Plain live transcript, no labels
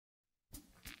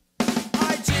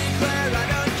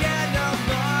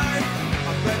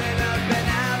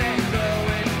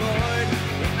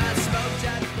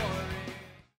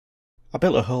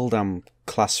built a whole damn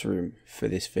classroom for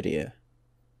this video.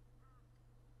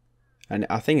 And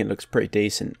I think it looks pretty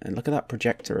decent. And look at that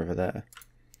projector over there.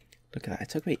 Look at that. It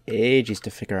took me ages to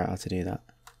figure out how to do that.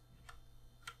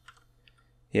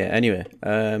 Yeah, anyway.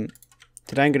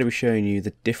 Today I'm going to be showing you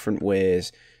the different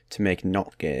ways to make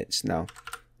NOT gates. Now,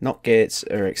 NOT gates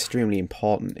are extremely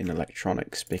important in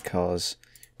electronics because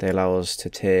they allow us to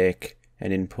take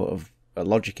an input of a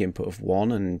logic input of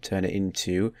 1 and turn it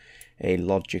into a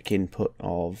logic input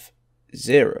of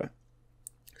 0.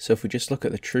 So if we just look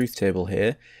at the truth table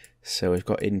here, so we've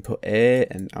got input A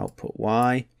and output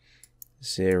Y,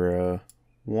 0,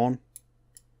 1.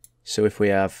 So if we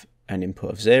have an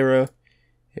input of 0,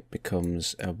 it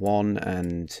becomes a 1,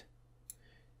 and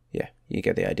yeah, you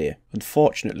get the idea.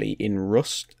 Unfortunately, in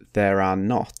Rust, there are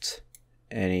not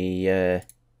any,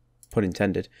 pun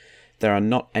intended, there are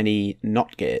not any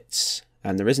NOT gates,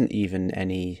 and there isn't even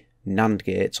any NAND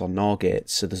gates or NOR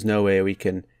gates, so there's no way we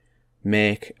can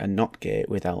make a NOT gate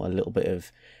without a little bit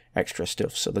of extra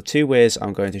stuff. So the two ways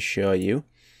I'm going to show you,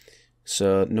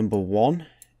 so number one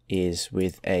is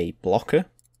with a blocker,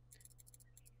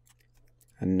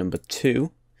 and number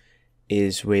two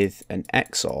is with an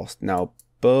XOR. Now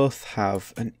both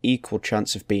have an equal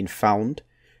chance of being found,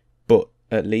 but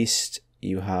at least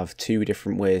you have two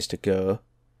different ways to go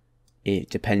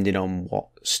depending on what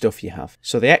stuff you have.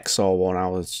 So the XOR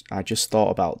one I just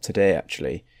thought about today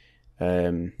actually.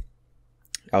 I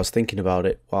was thinking about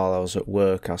it while I was at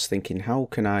work. I was thinking, how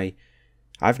can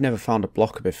I've never found a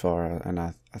blocker before, and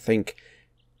I think,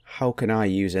 how can I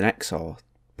use an XOR,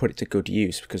 put it to good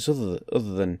use? Because other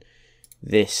than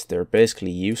this, they're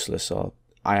basically useless, or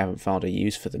I haven't found a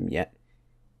use for them yet.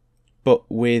 But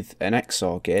with an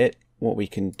XOR gate, what we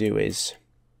can do is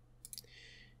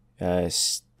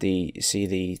the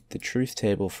truth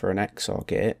table for an XOR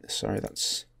gate. Sorry,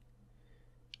 that's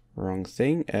wrong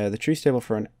thing. The truth table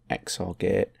for an XOR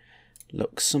gate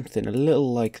looks something a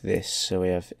little like this. So we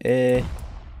have A.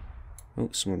 Oh,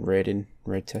 someone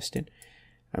raid testing,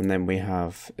 and then we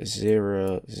have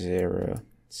 0, 0,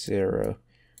 0,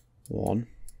 1,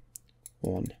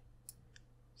 1,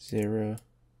 0,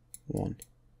 1,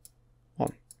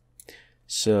 1.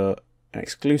 So an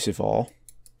exclusive OR,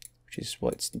 which is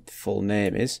what its full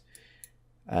name is.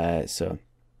 So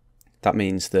that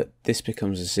means that this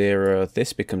becomes a 0,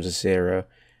 this becomes a 0,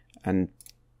 and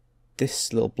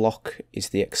this little block is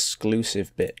the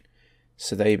exclusive bit.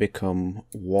 So they become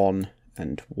 1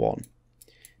 and 1.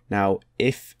 Now,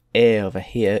 if A over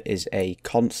here is a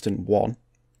constant 1,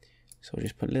 so we'll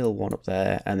just put a little 1 up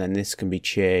there, and then this can be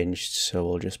changed, so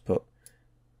we'll just put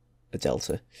a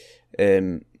delta.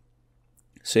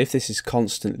 So if this is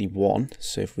constantly 1,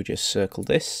 so if we just circle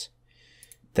this,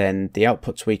 then the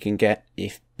outputs we can get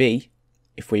if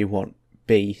we want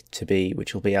B to be,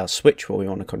 which will be our switch, what we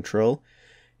want to control.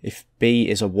 If B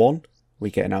is a 1, we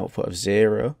get an output of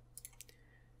 0.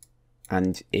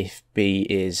 And if B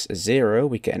is a 0,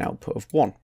 we get an output of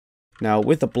 1. Now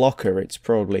with the blocker, it's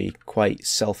probably quite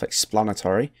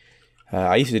self-explanatory.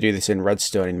 I used to do this in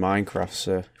Redstone in Minecraft,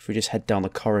 so if we just head down the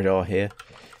corridor here,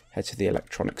 head to the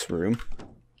electronics room.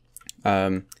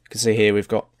 You can see here we've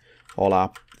got all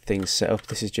our things set up.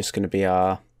 This is just going to be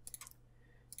our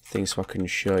thing so I can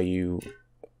show you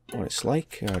what it's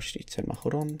like. I just need to turn my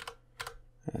HUD on,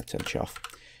 turn it off.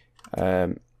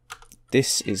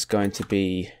 This is going to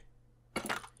be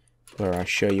where I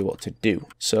show you what to do.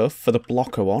 So for the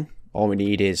blocker one, all we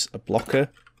need is a blocker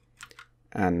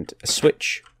and a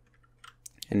switch,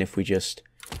 and if we just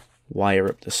wire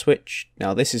up the switch,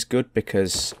 now this is good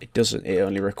because it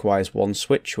only requires one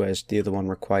switch, whereas the other one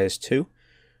requires two,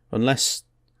 unless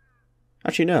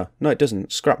actually no it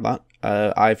doesn't, scrap that.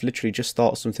 I've literally just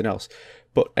thought of something else.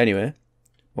 But anyway,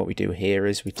 what we do here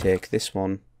is we take this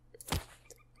one,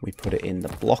 we put it in the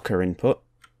blocker input,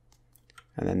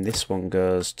 and then this one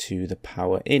goes to the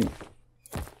power in.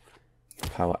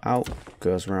 Power out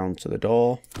goes round to the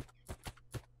door,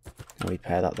 and we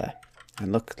pair that there.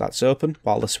 And look, that's open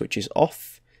while the switch is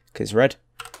off, because it's red.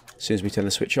 As soon as we turn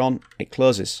the switch on, it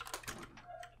closes.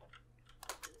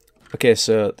 Okay,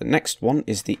 so the next one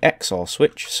is the XOR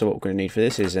switch. So what we're going to need for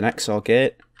this is an XOR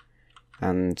gate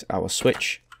and our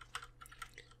switch.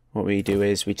 What we do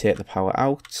is we take the power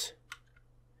out,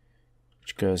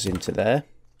 which goes into there,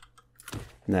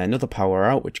 and then another power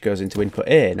out, which goes into input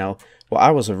A. Now, what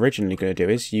I was originally going to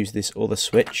do is use this other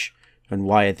switch and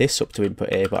wire this up to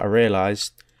input A, but I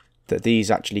realised that these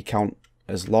actually count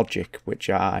as logic, which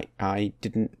I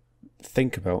didn't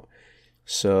think about.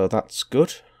 So that's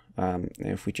good.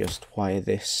 If we just wire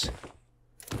this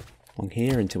along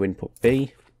here into input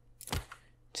B,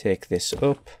 take this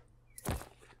up,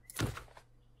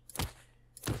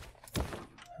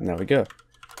 And there we go.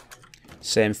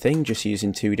 Same thing, just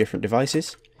using 2 different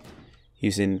devices,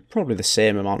 using probably the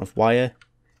same amount of wire.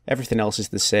 Everything else is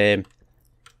the same,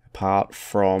 apart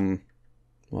from,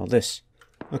 well, this.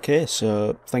 Okay,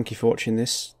 so thank you for watching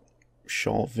this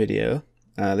short video.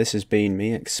 This has been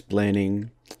me explaining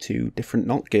the 2 different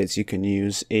NOT gates you can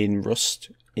use in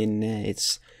Rust.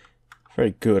 It's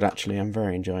very good, actually. I'm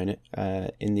very enjoying it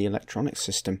in the electronics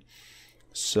system.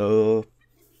 So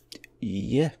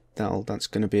yeah, that's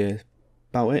going to be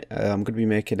about it. I'm going to be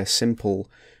making a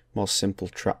more simple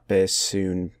trap base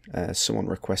soon. Someone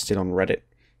requested on Reddit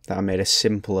that I made a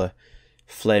simpler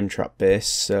flame trap base,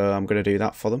 so I'm going to do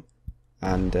that for them,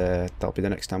 and that'll be the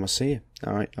next time I see you.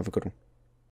 Alright, have a good one.